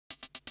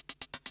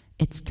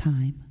It's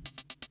time.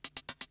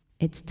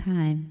 It's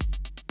time.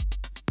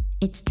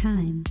 It's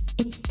time.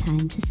 It's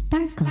time to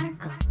sparkle.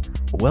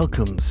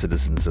 Welcome,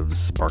 citizens of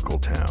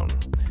Sparkletown.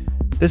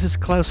 This is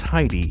Klaus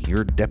Heidi,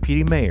 your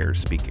deputy mayor,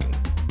 speaking.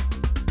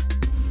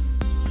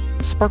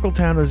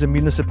 Sparkletown is a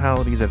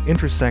municipality that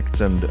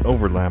intersects and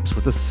overlaps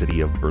with the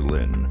city of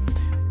Berlin.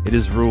 It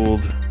is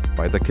ruled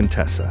by the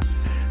Contessa,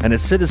 and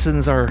its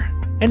citizens are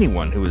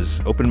anyone who is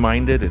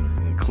open-minded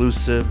and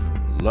inclusive,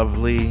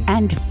 lovely,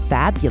 And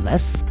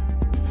fabulous.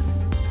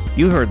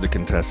 You heard the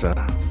Contessa.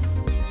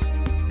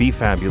 Be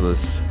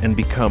fabulous and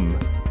become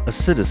a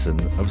citizen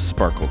of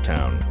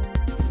Sparkletown.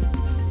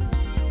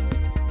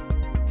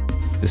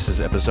 This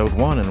is episode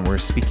 1, and we're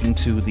speaking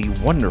to the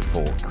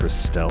wonderful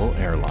Kristelle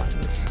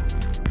Airlines.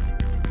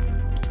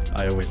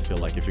 I always feel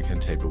like if you can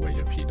tape away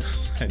your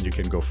penis and you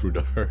can go through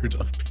the herd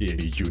of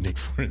being a eunuch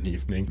for an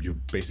evening, you're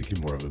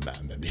basically more of a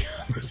man than the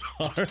others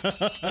are.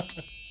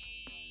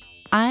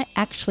 I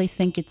actually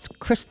think it's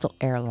Kristelle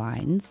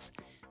Airlines.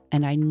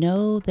 And I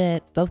know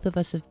that both of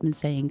us have been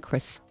saying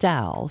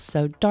Kristelle.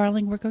 So,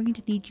 darling, we're going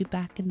to need you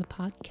back in the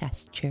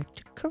podcast chair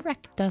to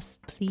correct us,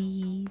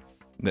 please.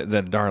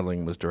 That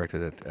darling was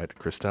directed at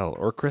Kristelle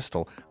or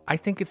Crystal. I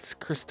think it's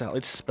Kristelle.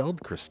 It's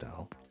spelled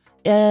Kristelle.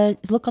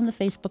 Look on the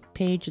Facebook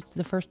page. It's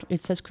the first.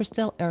 It says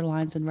Kristelle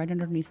Airlines, and right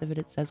underneath of it,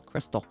 it says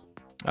Crystal.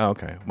 Oh,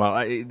 okay.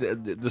 Well,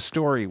 the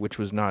story, which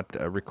was not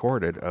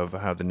recorded, of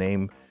how the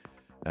name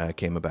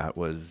came about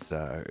was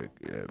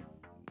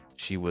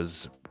she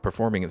was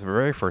performing it for the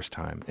very first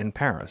time in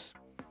Paris,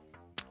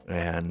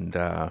 and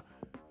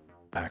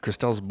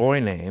Kristelle's boy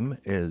name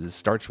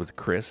starts with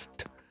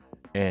Christ,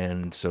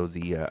 and so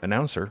the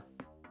announcer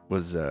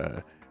was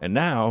and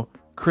now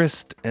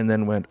Christ, and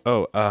then went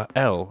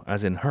L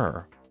as in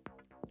her,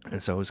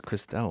 and so it was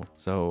Kristelle.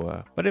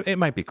 So, but it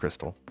might be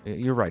Crystal.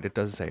 You're right. It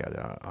does say it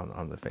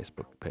on the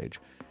Facebook page.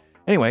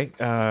 Anyway,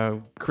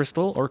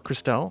 Crystal or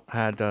Kristelle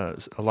had a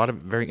lot of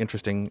very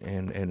interesting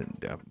and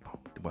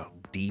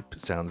deep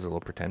sounds a little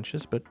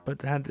pretentious, but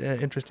had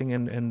interesting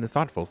and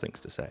thoughtful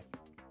things to say.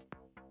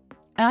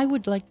 I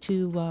would like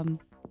to,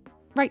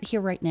 right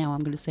here, right now, I'm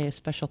going to say a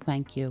special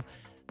thank you.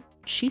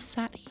 She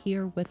sat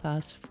here with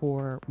us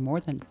for more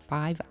than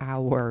 5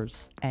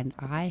 hours, and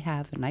I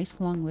have a nice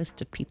long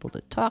list of people to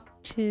talk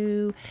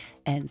to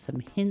and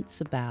some hints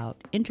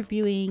about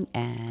interviewing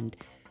and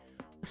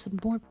some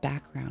more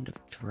background of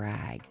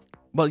drag.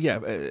 Well, yeah,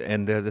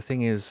 and the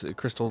thing is,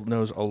 Kristelle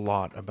knows a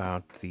lot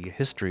about the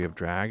history of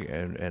drag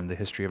and the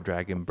history of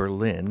drag in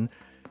Berlin,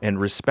 and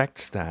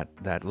respects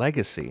that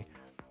legacy,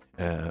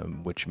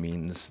 which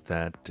means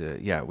that,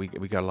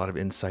 we got a lot of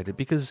insight,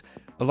 because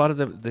a lot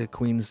of the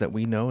queens that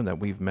we know and that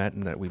we've met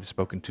and that we've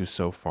spoken to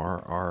so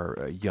far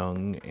are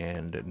young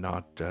and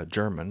not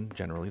German.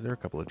 Generally, there are a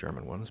couple of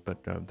German ones, but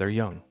they're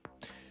young.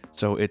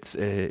 So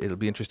it'll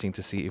be interesting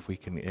to see if we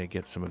can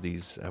get some of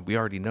these. We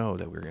already know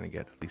that we're going to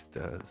get at least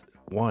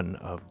one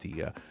of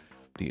the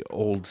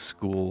old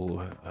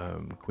school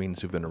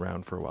queens who've been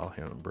around for a while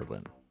here in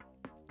Berlin.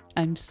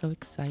 I'm so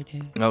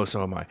excited. Oh,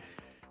 so am I.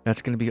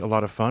 That's going to be a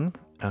lot of fun.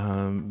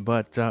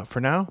 But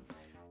for now,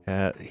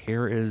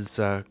 here is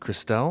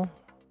Kristelle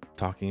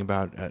talking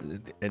about,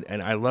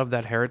 and I love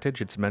that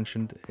heritage. It's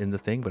mentioned in the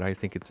thing, but I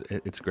think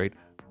it's great.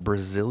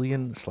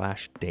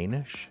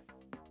 Brazilian/Danish.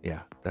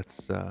 Yeah,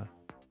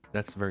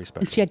 that's very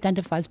special. And she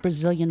identifies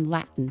Brazilian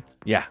Latin.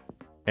 Yeah.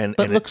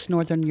 But looks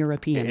Northern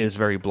European. It is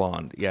very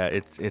blonde. Yeah,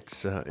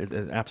 it's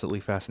an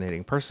absolutely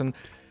fascinating person,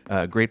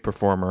 great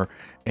performer,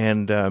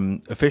 and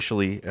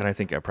officially, and I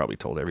think I probably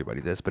told everybody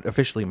this, but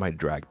officially my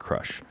drag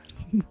crush.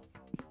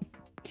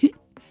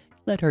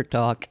 Let her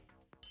talk.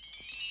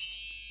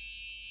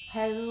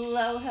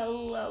 Hello.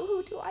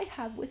 Who do I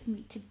have with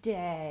me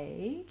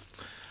today?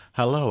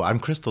 Hello, I'm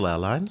Kristelle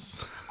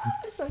Airlines.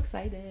 I'm so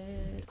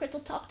excited.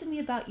 Kristelle, talk to me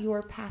about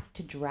your path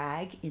to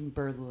drag in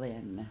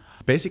Berlin.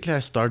 Basically, I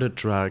started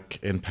drag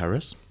in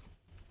Paris.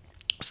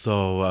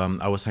 So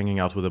I was hanging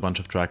out with a bunch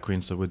of drag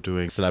queens that were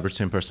doing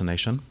celebrity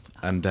impersonation.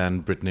 And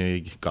then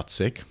Britney got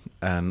sick.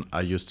 And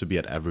I used to be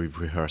at every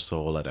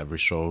rehearsal, at every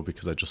show,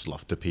 because I just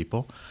loved the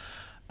people.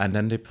 And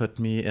then they put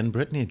me in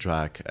Britney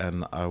drag,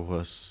 and I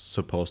was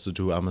supposed to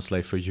do I'm a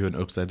Slave for You, and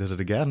oops, I did it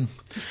again.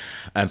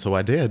 And so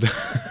I did.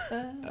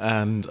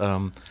 And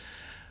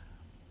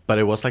but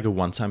it was like a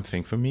one-time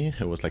thing for me.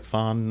 It was like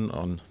fun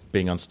on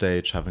being on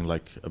stage, having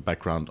like a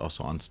background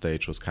also on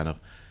stage was kind of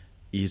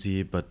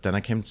easy. But then I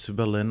came to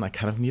Berlin. I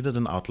kind of needed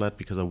an outlet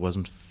because I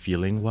wasn't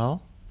feeling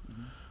well.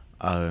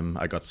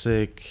 I got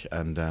sick,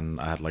 and then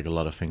I had like a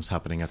lot of things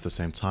happening at the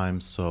same time.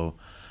 So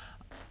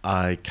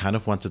I kind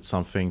of wanted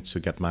something to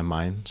get my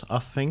mind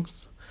off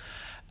things.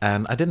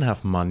 And I didn't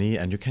have money,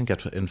 and you can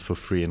get in for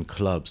free in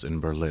clubs in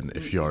Berlin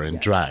if you're in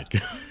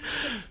drag.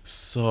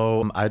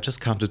 So I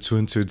just counted 2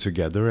 and 2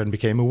 together and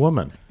became a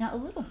woman. Now, a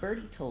little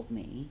birdie told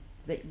me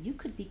that you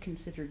could be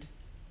considered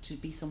to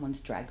be someone's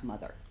drag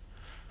mother.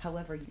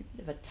 However, you're a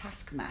bit of a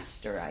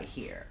taskmaster, I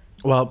hear.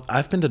 Well,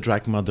 I've been the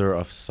drag mother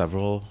of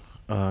several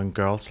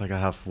girls. Like I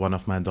have one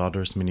of my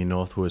daughters, Minnie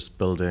North, who is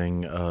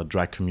building a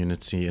drag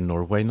community in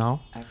Norway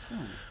now.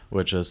 Excellent.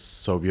 which is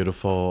so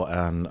beautiful.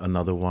 And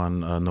another one,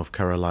 North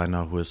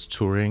Carolina, who is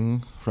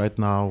touring right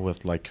now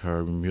with like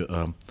her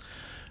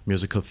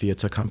musical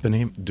theater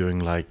company, doing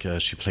like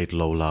she played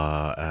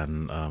Lola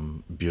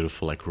and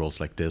beautiful like roles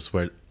like this,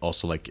 where it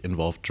also like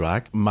involved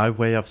drag. My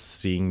way of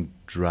seeing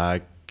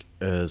drag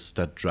is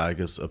that drag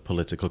is a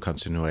political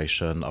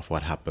continuation of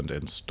what happened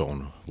in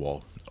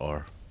Stonewall,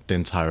 or the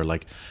entire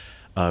like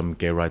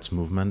gay rights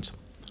movement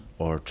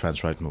or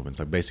trans rights movement,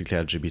 like basically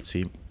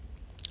LGBT.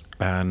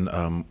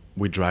 And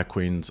we drag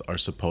queens are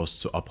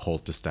supposed to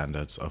uphold the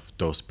standards of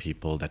those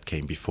people that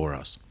came before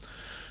us.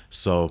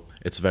 So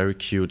it's very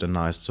cute and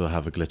nice to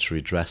have a glittery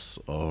dress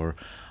or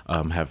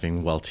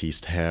having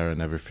well-teased hair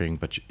and everything.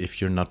 But if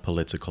you're not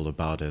political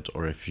about it,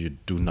 or if you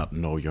do not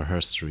know your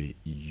history,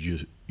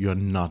 you're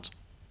not,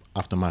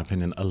 after my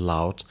opinion,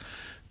 allowed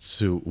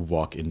to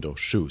walk in those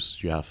shoes.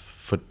 You have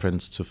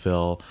footprints to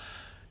fill.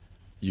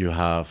 You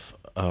have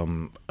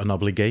an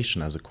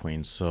obligation as a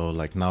queen. So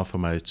like now for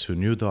my two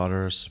new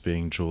daughters,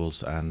 being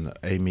Jules and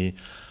Amy,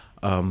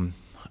 I'm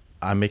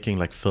making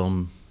like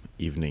film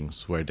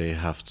evenings where they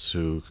have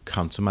to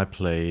come to my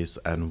place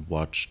and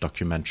watch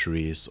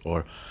documentaries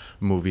or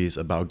movies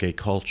about gay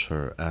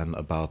culture and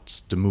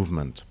about the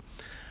movement.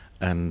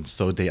 And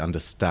so they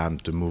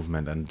understand the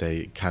movement and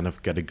they kind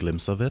of get a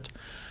glimpse of it.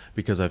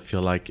 Because I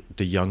feel like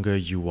the younger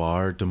you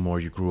are, the more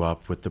you grew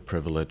up with the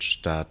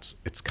privilege that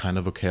it's kind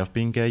of okay of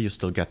being gay. You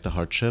still get the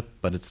hardship,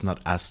 but it's not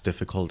as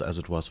difficult as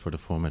it was for the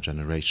former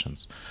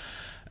generations.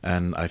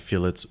 And I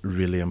feel it's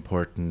really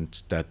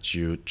important that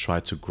you try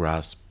to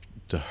grasp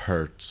the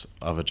hurt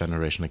of a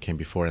generation that came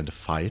before and the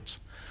fight,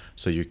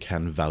 so you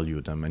can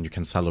value them and you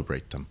can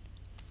celebrate them.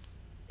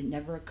 It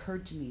never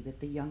occurred to me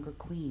that the younger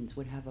queens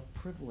would have a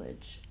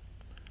privilege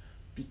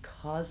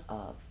because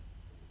of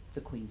the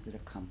queens that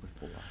have come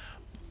before.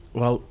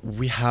 Well,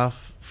 we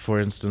have, for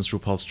instance,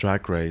 RuPaul's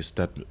Drag Race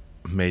that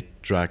made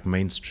drag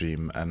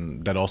mainstream,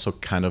 and that also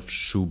kind of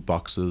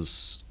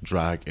shoeboxes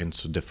drag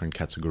into different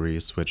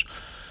categories, which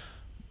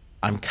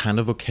I'm kind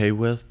of okay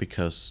with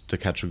because the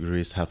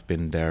categories have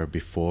been there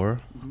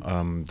before.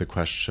 Mm-hmm. The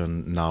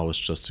question now is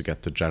just to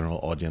get the general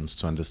audience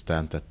to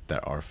understand that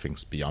there are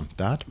things beyond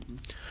that. Mm-hmm.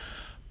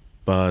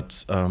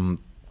 But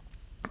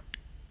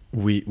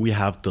we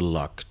have the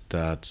luck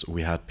that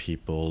we had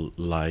people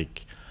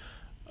like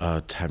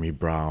Tammy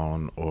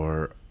Brown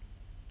or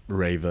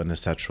Raven,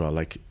 etc.,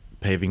 like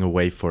paving a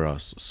way for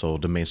us so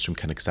the mainstream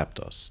can accept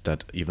us,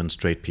 that even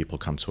straight people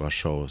come to our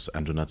shows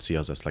and do not see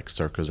us as like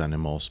circus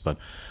animals, but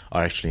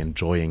are actually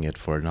enjoying it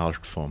for an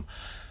art form.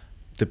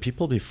 The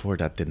people before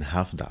that didn't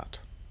have that.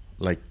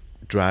 Like,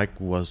 drag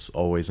was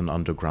always an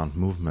underground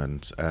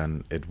movement,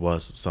 and it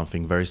was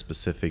something very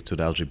specific to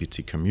the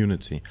LGBT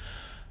community.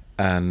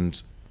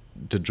 And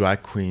the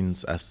drag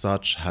queens as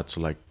such had to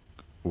like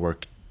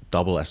work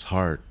double as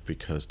hard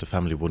because the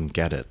family wouldn't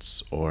get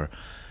it, or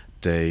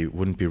they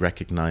wouldn't be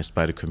recognized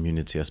by the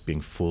community as being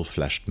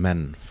full-fleshed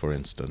men, for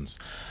instance.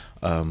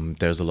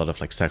 There's a lot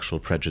of like sexual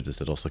prejudice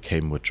that also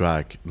came with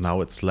drag. Now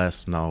it's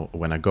less. Now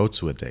when I go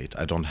to a date,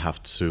 I don't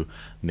have to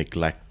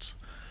neglect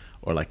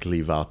or like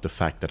leave out the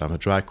fact that I'm a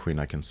drag queen.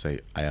 I can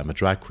say I am a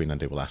drag queen and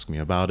they will ask me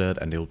about it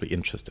and they will be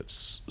interested.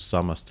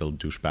 Some are still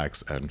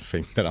douchebags and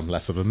think that I'm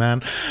less of a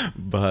man,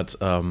 but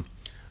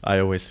I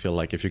always feel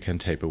like if you can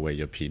tape away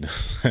your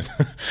penis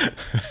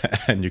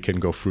and you can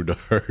go through the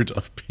herd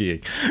of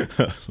being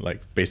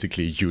like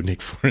basically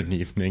unique for an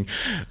evening,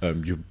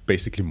 you're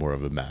basically more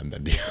of a man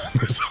than the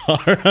others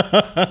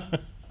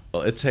are.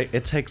 Well, it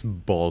takes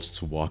balls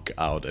to walk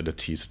out in a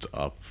teased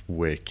up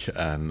wig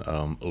and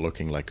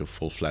looking like a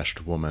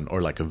full-fleshed woman,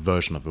 or like a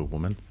version of a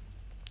woman,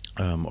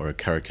 or a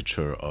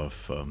caricature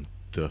of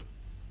the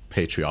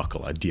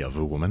patriarchal idea of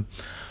a woman,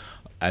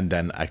 and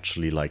then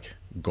actually like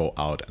go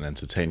out and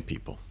entertain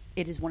people.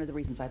 It is one of the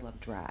reasons I love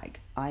drag.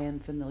 I am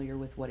familiar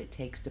with what it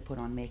takes to put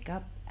on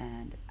makeup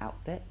and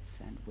outfits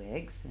and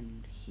wigs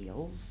and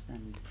heels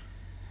and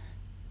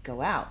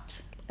go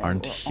out.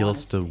 Aren't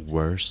heels the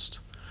worst?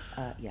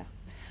 Yeah.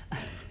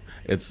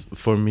 It's,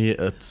 for me,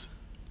 it's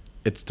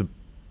the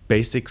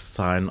basic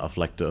sign of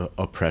like the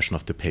oppression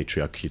of the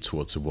patriarchy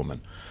towards a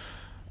woman.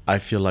 I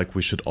feel like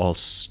we should all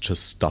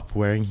just stop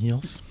wearing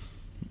heels.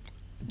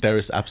 There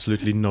is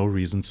absolutely no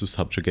reason to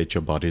subjugate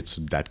your body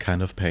to that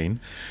kind of pain,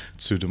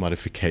 to the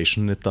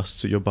modification it does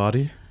to your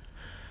body.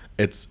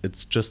 It's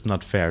just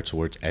not fair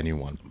towards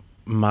anyone.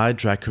 My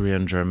drag career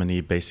in Germany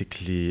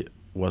basically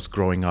was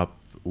growing up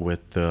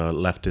with the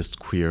leftist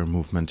queer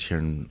movement here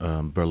in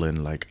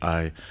Berlin. Like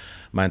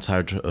my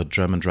entire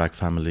German drag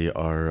family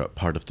are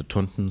part of the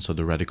Tunten, so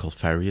the radical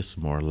fairies,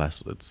 more or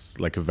less. It's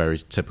like a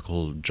very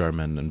typical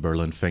German and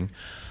Berlin thing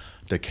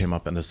that came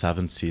up in the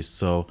 70s.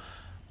 So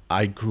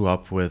I grew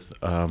up with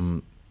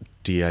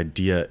the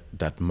idea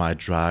that my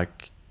drag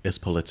is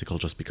political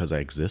just because I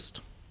exist.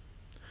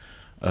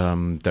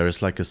 There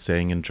is like a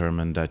saying in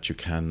German that you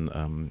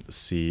can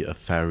see a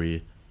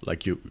fairy,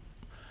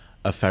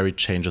 a fairy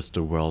changes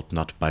the world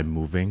not by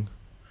moving,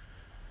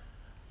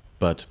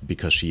 but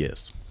because she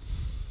is.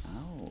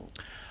 Oh.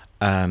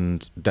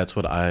 And that's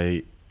what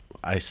I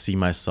I see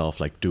myself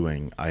like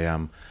doing.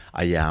 I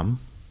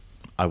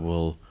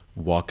will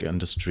walk in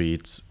the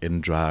streets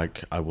in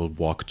drag. I will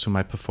walk to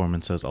my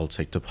performances. I'll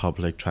take the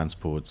public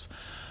transports.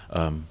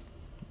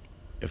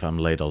 If I'm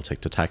late, I'll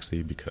take the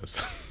taxi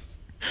because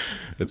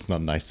it's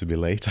not nice to be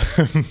late.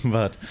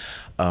 But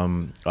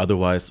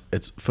otherwise,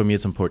 for me,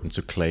 it's important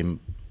to claim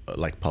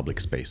like public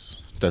space.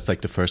 That's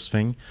like the first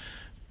thing,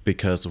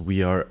 because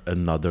we are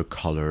another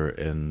color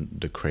in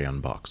the crayon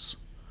box,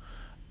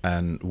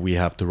 and we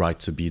have the right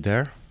to be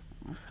there,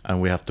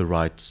 and we have the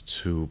right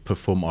to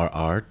perform our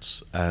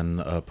art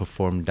and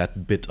perform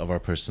that bit of our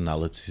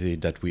personality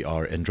that we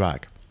are in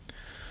drag.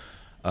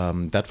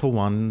 That for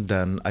one.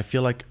 Then I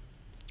feel like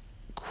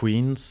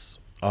queens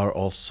are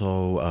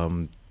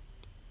also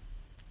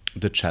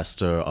the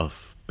Chester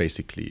of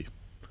basically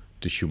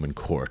the human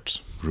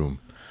court room.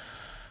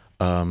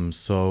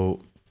 So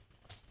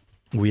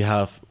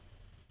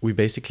we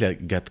basically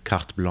get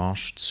carte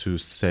blanche to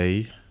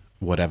say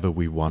whatever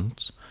we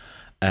want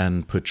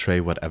and portray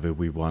whatever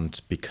we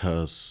want,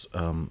 because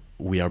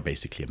we are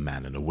basically a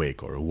man in a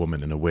wig or a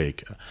woman in a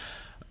wig,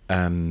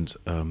 and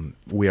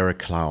we are a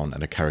clown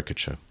and a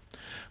caricature.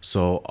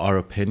 So our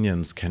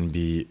opinions can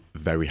be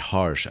very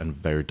harsh and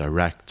very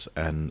direct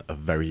and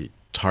very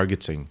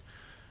targeting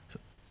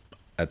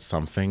at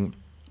something,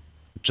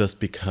 just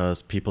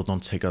because people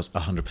don't take us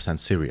 100%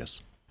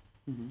 serious.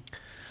 Mm-hmm.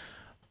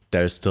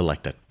 There's still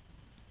like that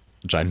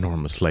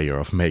ginormous layer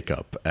of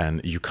makeup,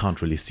 and you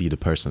can't really see the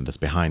person that's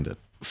behind it.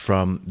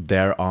 From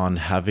there on,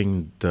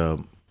 having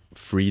the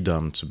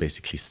freedom to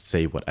basically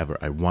say whatever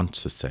I want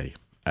to say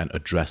and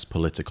address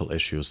political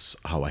issues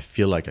how I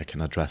feel like I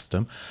can address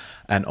them,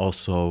 and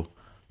also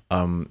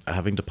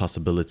having the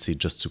possibility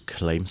just to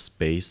claim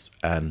space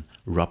and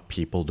rub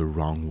people the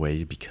wrong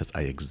way because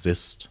I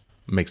exist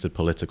makes it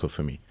political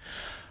for me.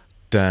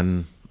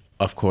 Then,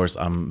 of course,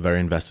 I'm very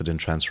invested in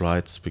trans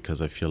rights,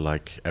 because I feel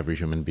like every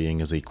human being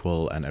is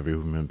equal and every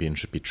human being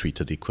should be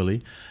treated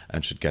equally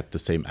and should get the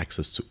same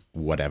access to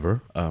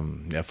whatever.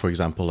 For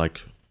example,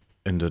 like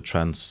in the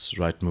trans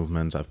right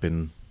movement, I've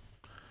been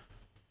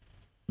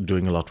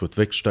doing a lot with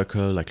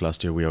Wigstöckel. Like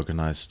last year, we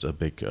organized a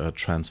big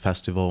trans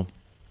festival.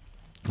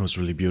 It was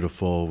really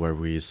beautiful, where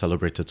we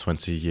celebrated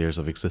 20 years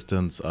of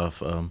existence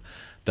of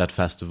that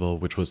festival,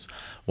 which was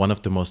one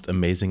of the most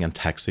amazing and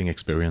taxing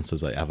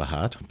experiences I ever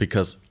had,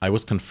 because I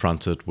was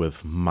confronted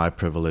with my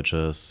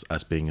privileges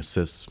as being a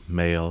cis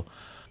male.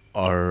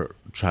 Our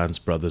trans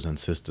brothers and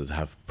sisters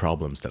have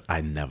problems that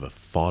I never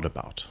thought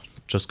about.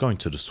 Just going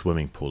to the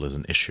swimming pool is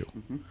an issue.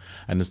 Mm-hmm.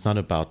 And it's not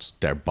about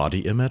their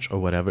body image or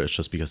whatever, it's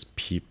just because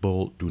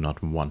people do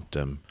not want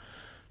them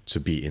to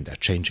be in their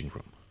changing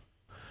room.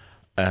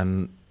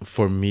 And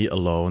for me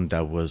alone,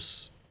 that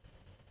was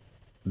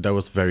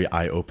very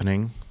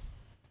eye-opening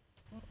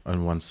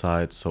on one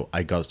side. So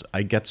I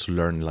get to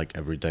learn like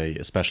every day,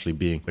 especially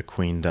being a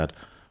queen that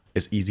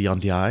is easy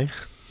on the eye,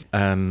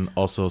 and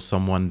also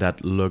someone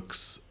that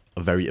looks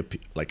very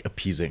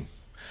appeasing.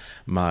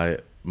 My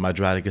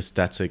dramatic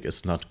aesthetic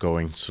is not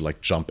going to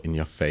like jump in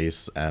your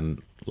face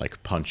and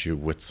like punch you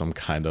with some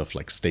kind of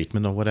like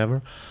statement or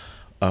whatever.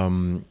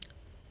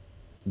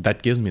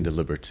 That gives me the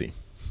liberty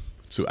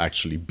to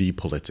actually be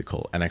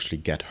political and actually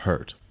get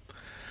heard.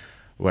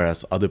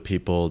 Whereas other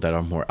people that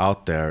are more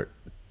out there,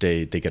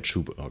 they get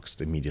shoeboxed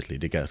immediately.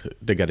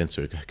 They get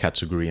into a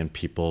category, and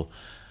people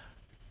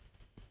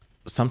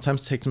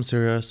sometimes take them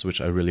serious, which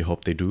I really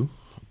hope they do,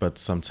 but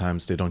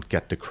sometimes they don't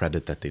get the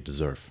credit that they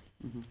deserve.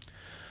 Mm-hmm.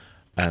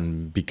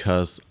 And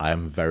because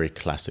I'm very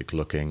classic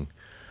looking,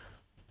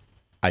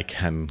 I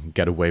can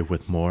get away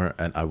with more,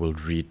 and I will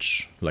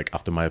reach, like,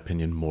 after my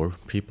opinion, more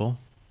people.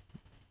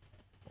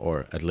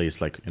 Or at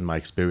least, like, in my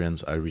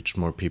experience, I reach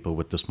more people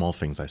with the small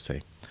things I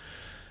say.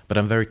 But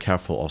I'm very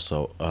careful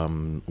also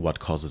what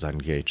causes I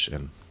engage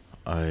in.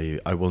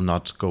 I will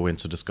not go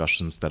into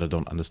discussions that I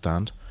don't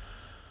understand.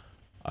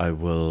 I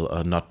will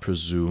not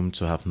presume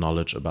to have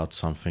knowledge about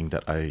something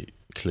that I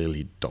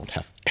clearly don't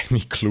have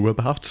any clue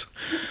about.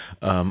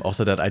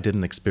 Also that I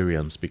didn't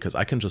experience, because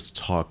I can just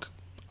talk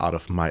out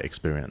of my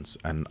experience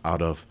and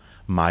out of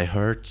my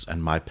hurts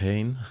and my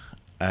pain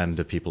and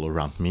the people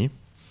around me.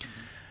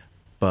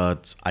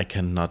 But I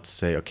cannot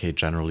say, okay,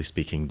 generally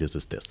speaking, this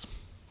is this.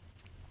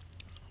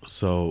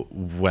 So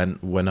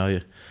when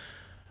I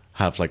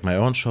have like my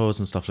own shows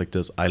and stuff like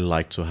this, I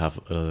like to have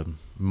a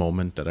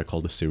moment that I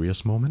call the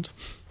serious moment,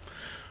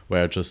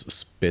 where I just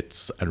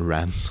spit and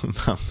rant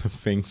about the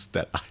things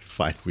that I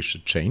find we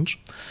should change.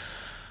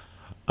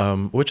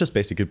 Which is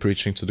basically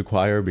preaching to the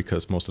choir,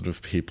 because most of the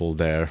people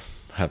there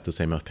have the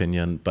same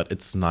opinion. But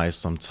it's nice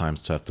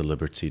sometimes to have the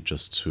liberty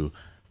just to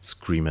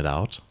scream it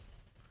out,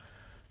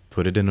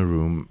 put it in a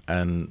room,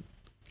 and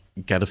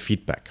get a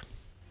feedback.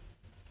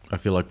 I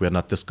feel like we're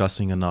not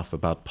discussing enough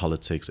about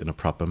politics in a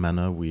proper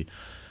manner. We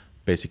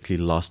basically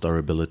lost our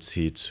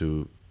ability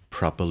to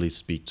properly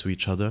speak to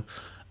each other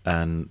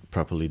and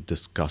properly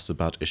discuss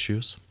about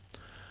issues.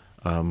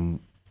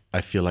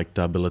 I feel like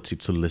the ability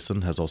to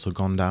listen has also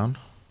gone down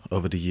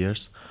over the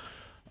years.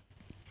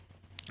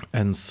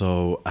 And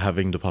so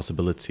having the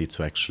possibility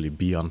to actually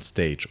be on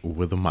stage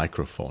with a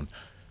microphone,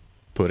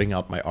 putting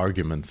out my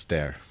arguments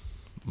there,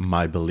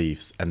 my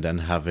beliefs, and then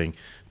having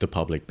the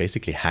public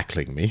basically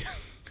heckling me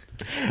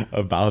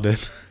about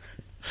it,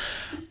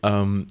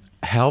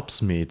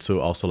 helps me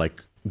to also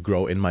like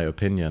grow in my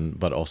opinion,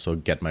 but also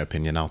get my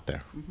opinion out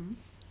there.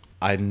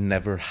 I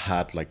never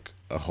had like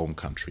a home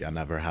country. I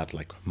never had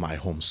like my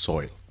home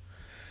soil.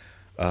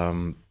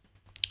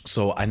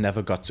 So I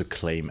never got to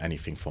claim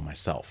anything for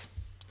myself.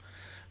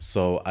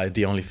 So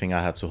the only thing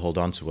I had to hold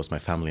on to was my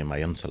family and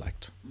my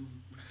intellect,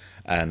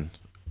 and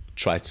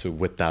try to,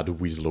 with that,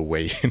 weasel a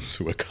way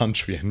into a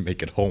country and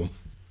make it home.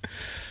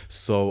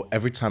 So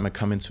every time I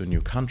come into a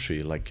new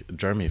country, like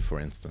Germany, for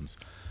instance,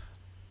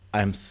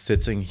 I'm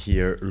sitting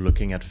here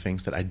looking at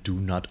things that I do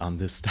not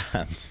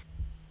understand.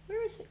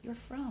 Where is it you're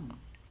from?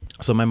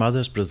 So my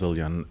mother's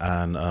Brazilian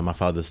and my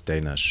father's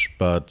Danish,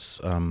 but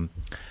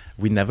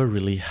we never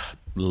really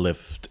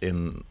lived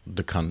in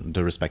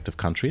the respective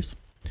countries.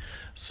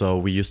 So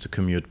we used to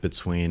commute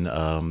between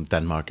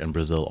Denmark and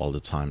Brazil all the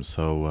time.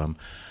 So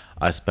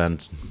I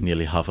spent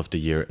nearly half of the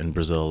year in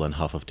Brazil and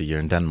half of the year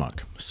in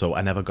Denmark. So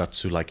I never got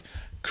to like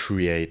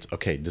create,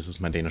 okay, this is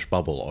my Danish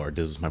bubble or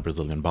this is my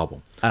Brazilian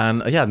bubble.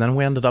 And then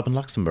we ended up in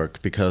Luxembourg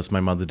because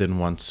my mother didn't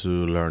want to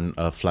learn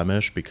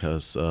Flemish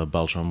because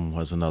Belgium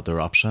was another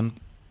option.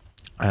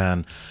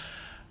 And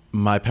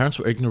my parents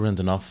were ignorant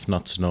enough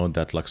not to know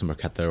that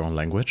Luxembourg had their own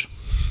language.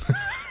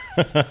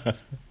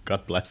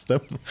 God bless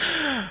them.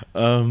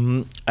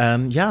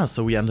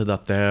 So we ended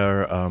up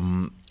there.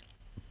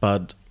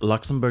 But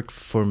Luxembourg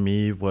for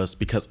me was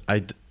because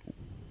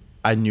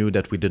I knew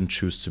that we didn't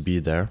choose to be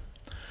there.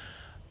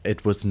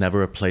 It was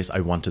never a place I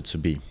wanted to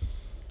be.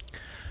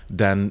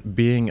 Then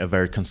being a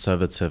very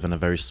conservative and a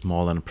very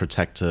small and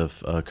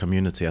protective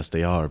community as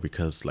they are,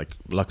 because like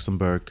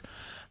Luxembourg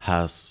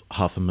has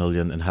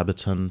 500,000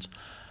 inhabitants,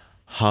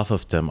 half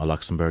of them are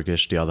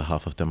Luxembourgish, the other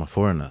half of them are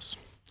foreigners.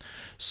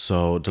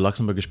 So the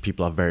Luxembourgish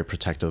people are very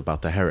protective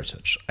about their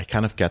heritage. I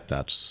kind of get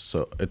that.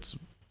 So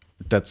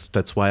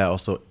that's why I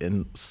also,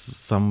 in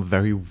some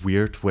very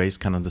weird ways,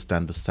 can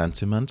understand the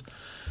sentiment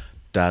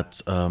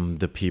that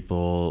the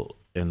people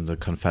in the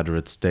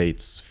Confederate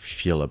States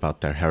feel about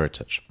their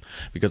heritage.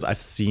 Because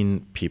I've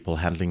seen people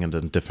handling it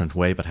in a different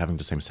way, but having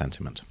the same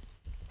sentiment.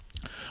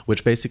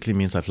 Which basically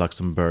means that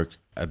Luxembourg,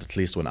 at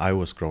least when I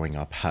was growing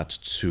up, had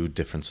two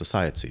different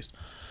societies.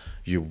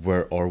 You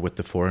were or with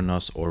the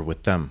foreigners or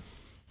with them.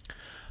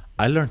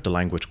 I learned the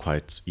language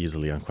quite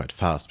easily and quite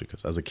fast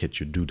because as a kid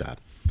you do that.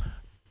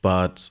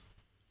 But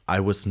I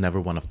was never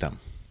one of them.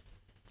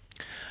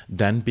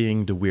 Then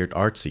being the weird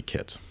artsy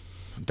kid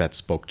that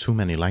spoke too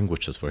many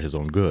languages for his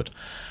own good,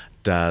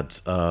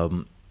 that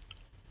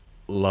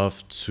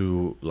loved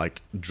to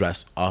like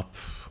dress up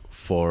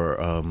for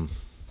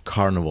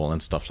carnival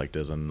and stuff like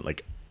this, and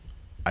like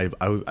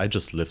I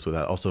just lived with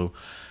that. Also,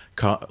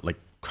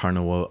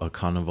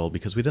 carnival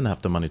because we didn't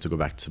have the money to go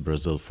back to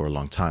Brazil for a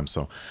long time,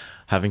 so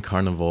having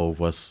carnival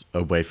was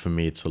a way for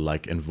me to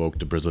like invoke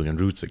the Brazilian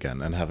roots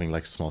again and having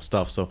like small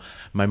stuff. So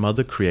my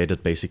mother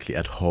created basically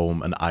at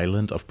home an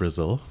island of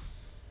Brazil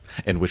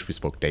in which we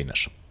spoke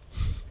Danish.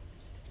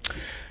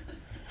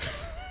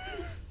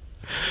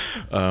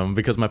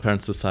 Because my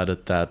parents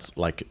decided that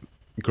like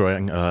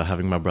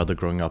having my brother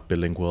growing up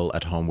bilingual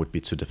at home would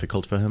be too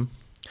difficult for him.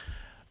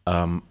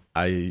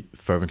 I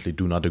fervently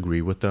do not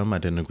agree with them. I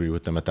didn't agree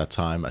with them at that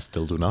time. I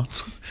still do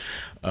not.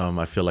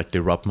 I feel like they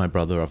robbed my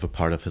brother of a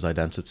part of his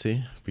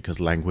identity because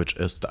language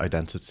is the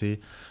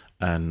identity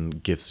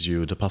and gives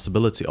you the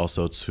possibility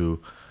also to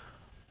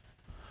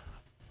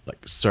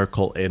like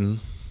circle in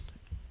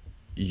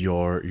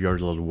your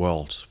little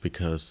world,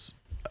 because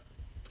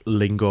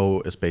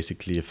lingo is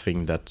basically a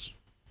thing that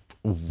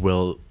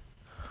will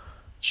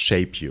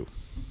shape you.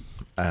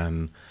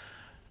 And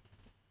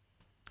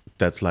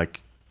that's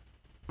like,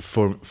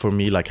 for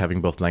me, like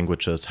having both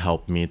languages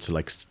helped me to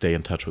like stay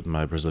in touch with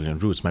my Brazilian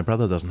roots. My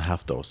brother doesn't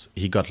have those.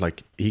 He got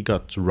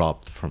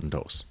robbed from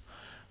those.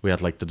 We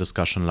had like the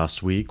discussion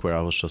last week where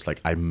I was just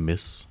like, I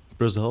miss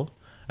Brazil.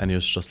 And he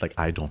was just like,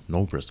 I don't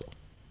know Brazil.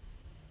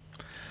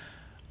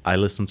 I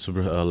listen to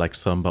like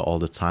samba all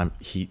the time.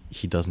 He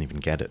doesn't even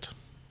get it.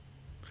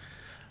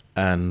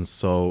 And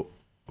so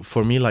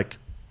for me, like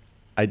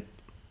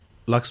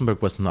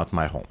Luxembourg was not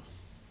my home.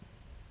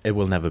 It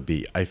will never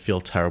be. I feel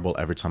terrible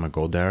every time I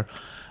go there.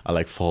 I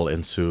like fall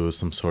into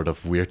some sort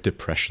of weird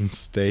depression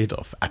state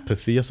of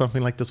apathy or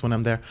something like this when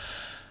I'm there.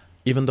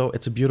 Even though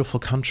it's a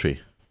beautiful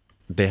country.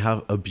 They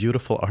have a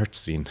beautiful art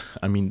scene.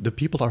 I mean, the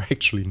people are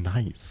actually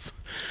nice.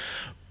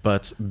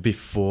 But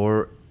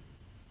before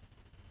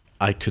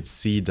I could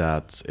see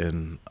that,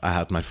 I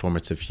had my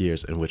formative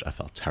years in which I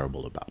felt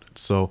terrible about it.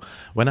 So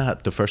when I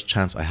had the first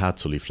chance I had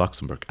to leave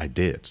Luxembourg, I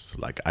did.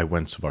 Like I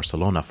went to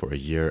Barcelona for a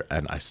year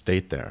and I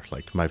stayed there.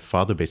 Like my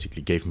father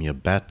basically gave me a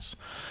bet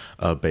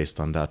based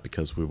on that,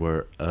 because we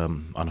were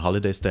on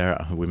holidays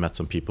there. We met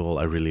some people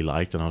I really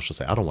liked, and I was just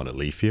like, I don't want to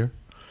leave here.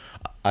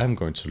 I'm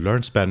going to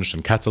learn Spanish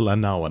and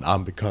Catalan now, and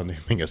I'm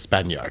becoming a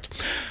Spaniard.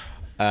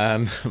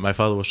 And my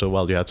father was like,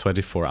 well, you have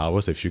 24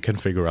 hours. If you can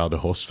figure out a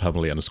host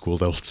family and a school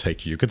that will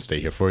take you, you can stay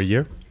here for a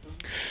year.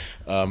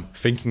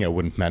 Thinking I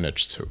wouldn't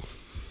manage to.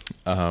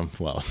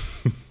 Well,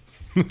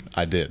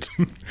 I did.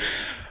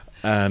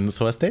 And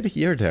so I stayed a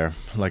year there,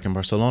 like in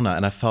Barcelona,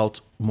 and I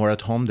felt more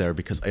at home there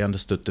because I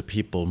understood the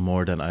people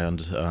more than I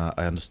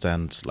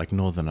understand like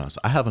Northerners.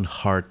 I have a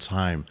hard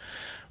time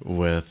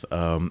with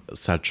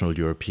Central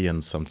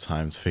Europeans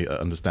sometimes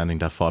understanding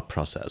their thought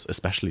process,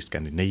 especially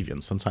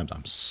Scandinavians. Sometimes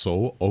I'm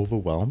so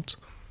overwhelmed.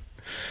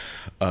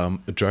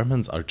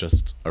 Germans are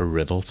just a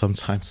riddle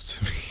sometimes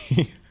to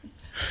me.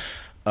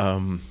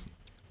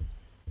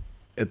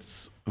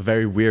 It's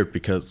very weird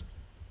because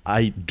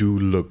I do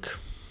look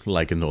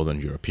like a Northern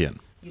European.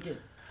 You do.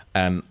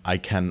 And I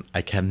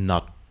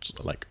cannot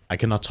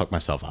talk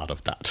myself out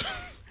of that.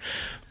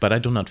 But I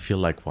do not feel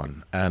like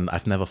one, and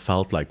I've never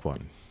felt like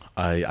one.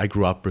 I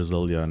grew up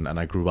Brazilian and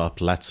I grew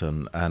up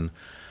Latin, and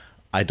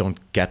I don't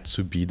get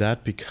to be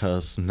that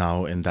because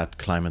now in that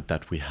climate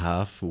that we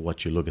have,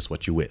 what you look is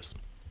what you is.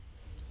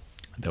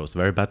 That was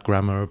very bad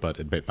grammar, but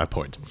it made my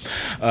point.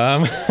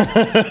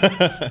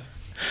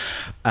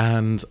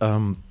 And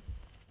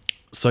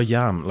so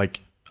yeah, like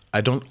I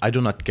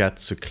do not get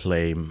to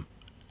claim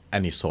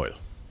any soil.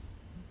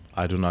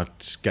 I do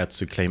not get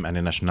to claim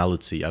any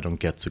nationality. I don't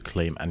get to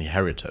claim any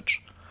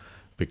heritage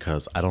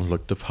because I don't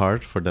look the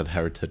part for that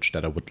heritage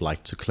that I would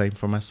like to claim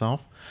for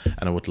myself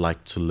and I would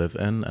like to live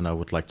in and I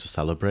would like to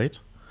celebrate.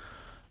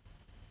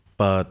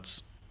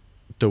 But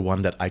the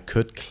one that I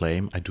could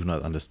claim, I do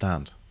not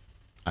understand.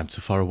 I'm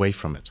too far away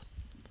from it.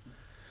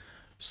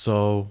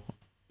 So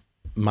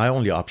my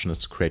only option is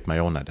to create my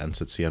own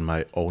identity and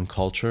my own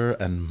culture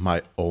and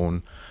my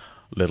own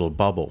little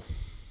bubble.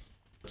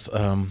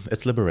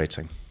 It's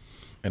liberating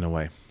in a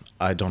way.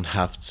 I don't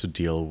have to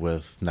deal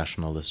with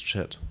nationalist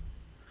shit.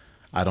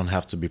 I don't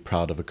have to be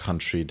proud of a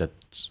country that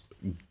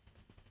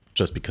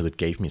just because it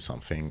gave me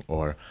something,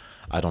 or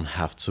I don't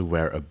have to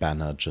wear a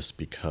banner just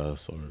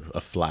because, or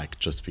a flag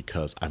just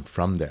because I'm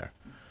from there.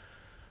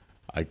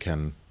 I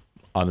can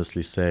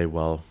honestly say,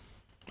 well,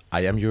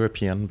 I am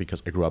European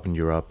because I grew up in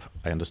Europe.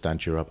 I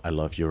understand Europe. I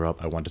love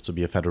Europe. I want it to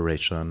be a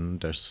federation.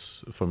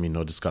 There's, for me,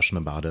 no discussion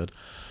about it.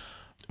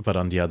 But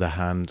on the other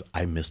hand,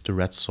 I miss the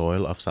red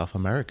soil of South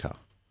America.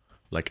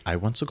 Like, I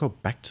want to go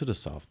back to the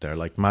South there.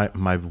 Like,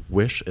 my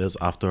wish is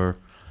after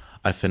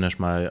I finish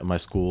my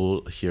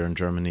school here in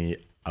Germany,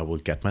 I will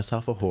get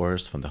myself a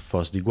horse from the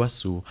Foz de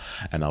Iguaçu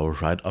and I will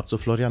ride up to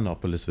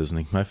Florianopolis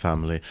visiting my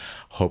family.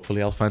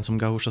 Hopefully I'll find some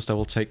gauchos that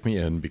will take me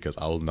in because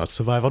I will not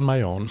survive on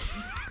my own.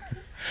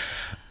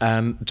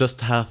 And just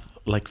have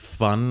like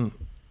fun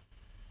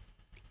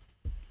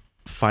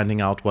finding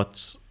out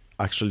what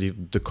actually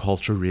the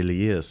culture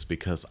really is,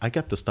 because I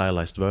get the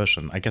stylized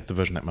version. I get the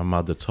version that my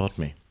mother taught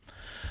me.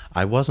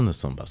 I was in a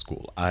Zumba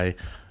school. I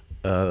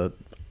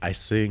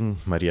sing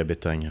Maria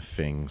Bethânia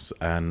things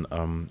and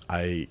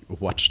I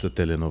watch the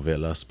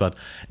telenovelas, but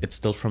it's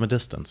still from a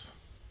distance.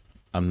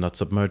 I'm not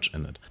submerged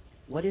in it.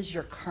 What is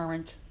your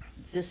current,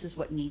 this is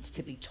what needs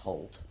to be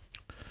told?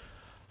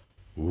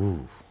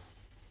 Ooh.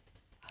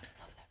 I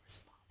love that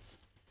response.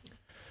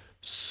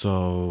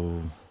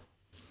 So,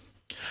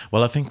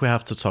 well, I think we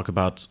have to talk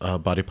about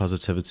body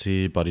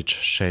positivity, body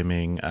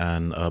shaming,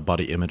 and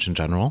body image in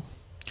general.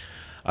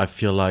 I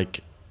feel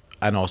like,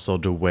 and also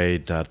the way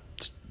that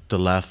the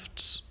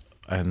left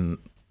and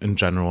in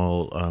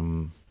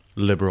general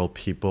liberal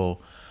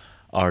people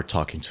are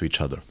talking to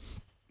each other.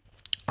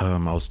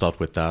 I'll start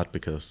with that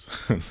because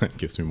that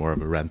gives me more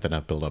of a rant than I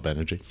build up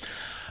energy.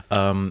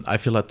 I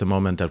feel at the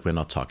moment that we're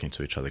not talking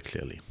to each other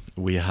clearly.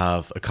 We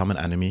have a common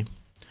enemy.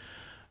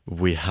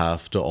 We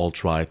have the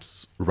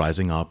alt-rights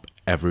rising up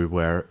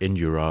everywhere in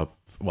Europe,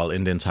 well,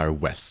 in the entire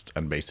West.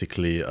 And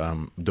basically,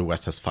 the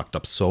West has fucked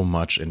up so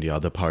much in the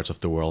other parts of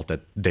the world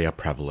that they are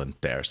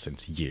prevalent there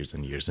since years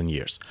and years and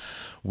years.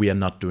 We are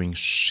not doing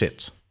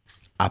shit,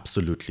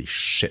 absolutely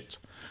shit,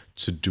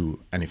 to do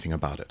anything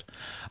about it.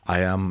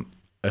 I am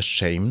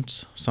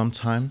ashamed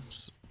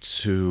sometimes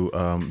to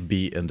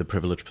be in the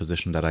privileged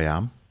position that I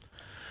am,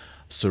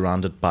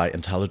 surrounded by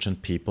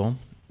intelligent people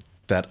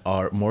that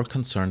are more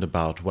concerned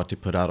about what they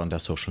put out on their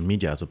social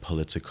media as a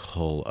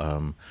political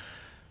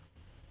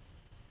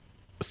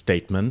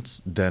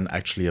statement than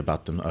actually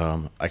about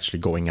them actually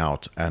going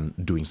out and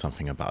doing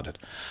something about it.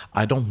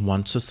 I don't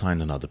want to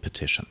sign another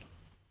petition.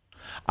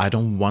 I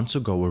don't want to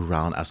go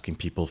around asking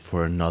people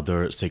for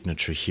another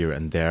signature here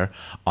and there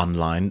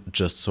online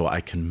just so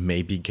I can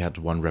maybe get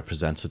one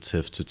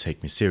representative to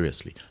take me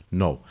seriously.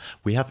 No,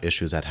 we have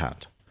issues at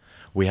hand.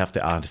 We have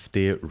the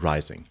AfD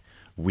rising.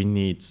 We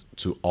need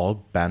to all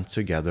band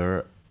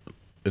together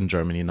in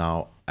Germany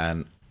now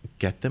and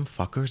get them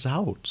fuckers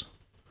out.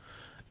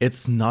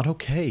 It's not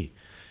okay.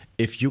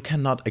 If you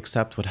cannot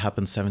accept what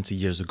happened 70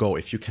 years ago,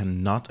 if you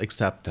cannot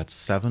accept that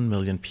 7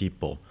 million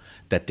people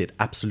that did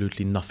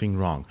absolutely nothing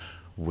wrong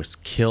was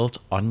killed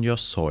on your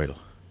soil,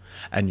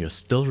 and you're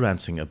still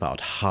ranting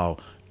about how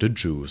the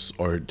Jews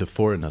or the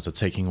foreigners are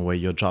taking away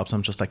your jobs,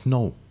 I'm just like,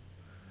 no.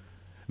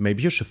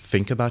 Maybe you should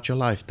think about your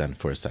life then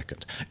for a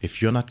second.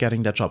 If you're not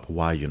getting that job,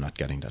 why you're not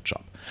getting that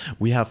job?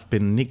 We have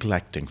been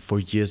neglecting for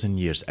years and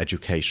years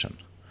education,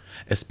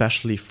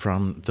 especially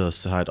from the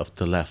side of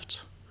the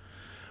left.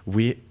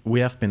 We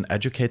have been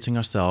educating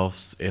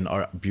ourselves in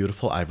our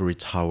beautiful ivory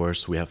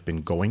towers. We have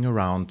been going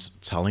around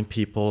telling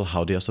people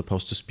how they are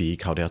supposed to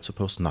speak, how they are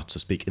supposed not to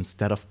speak,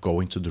 instead of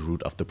going to the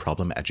root of the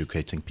problem,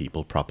 educating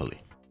people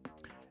properly.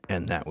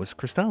 And that was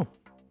Kristelle.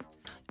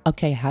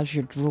 Okay, how's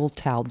your drool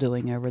towel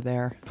doing over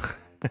there?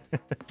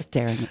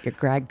 Staring at your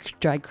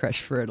drag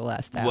crush for the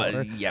last hour.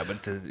 Well, yeah,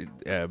 but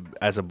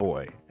as a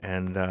boy,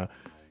 and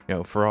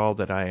for all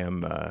that I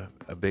am a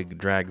big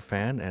drag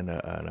fan and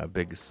a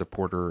big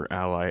supporter,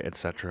 ally,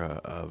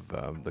 etc.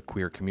 of the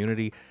queer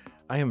community,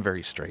 I am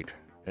very straight.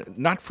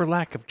 Not for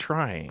lack of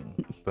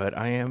trying, but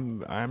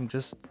I'm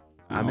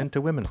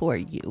into women. Poor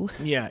you.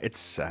 Yeah, it's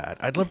sad.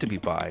 I'd love to be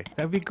bi.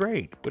 That'd be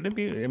great. Wouldn't it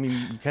be? I mean,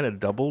 you kind of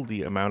double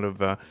the amount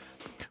of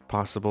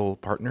possible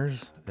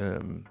partners,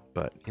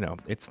 but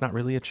it's not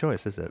really a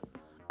choice, is it?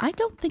 I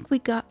don't think we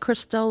got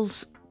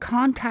Kristelle's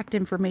contact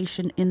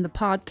information in the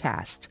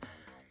podcast.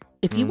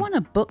 If you want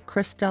to book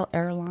Kristelle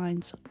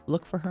Airlines,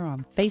 look for her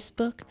on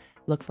Facebook,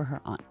 look for her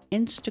on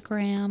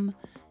Instagram,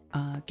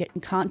 get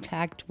in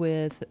contact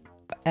with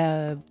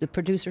the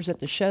producers at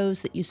the shows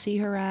that you see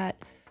her at.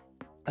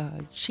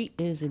 She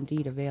is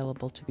indeed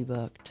available to be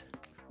booked.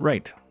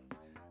 Right.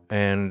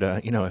 And,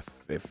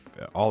 if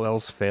all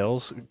else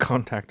fails,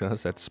 contact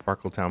us at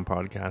Sparkletown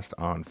Podcast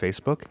on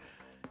Facebook,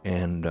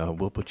 and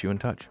we'll put you in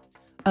touch.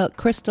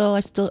 Kristelle, I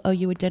still owe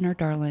you a dinner,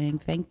 darling.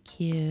 Thank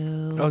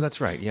you. Oh, that's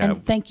right. Yeah.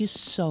 And thank you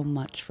so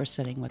much for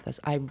sitting with us.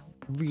 I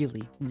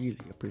really, really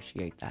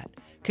appreciate that.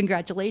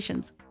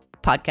 Congratulations.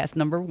 Podcast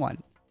number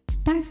 1.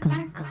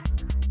 Sparkle.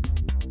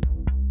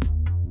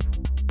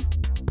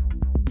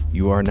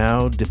 You are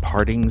now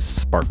departing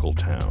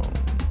Sparkletown.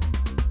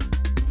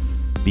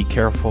 Be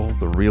careful.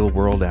 The real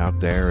world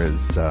out there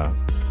is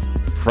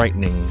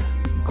frightening,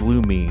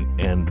 gloomy,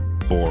 and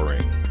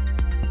boring.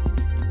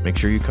 Make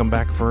sure you come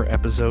back for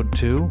episode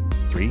 2,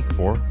 3,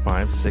 4,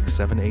 5, 6,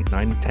 7, 8,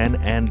 9, 10,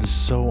 and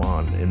so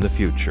on in the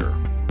future.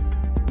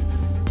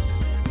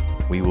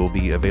 We will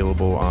be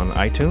available on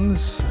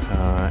iTunes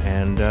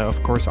and,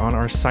 of course, on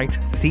our site,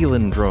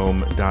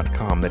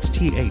 Thelandrome.com. That's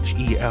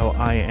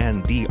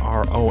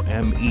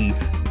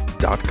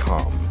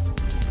TheLindrome.com.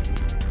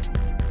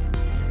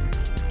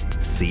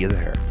 See you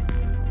there.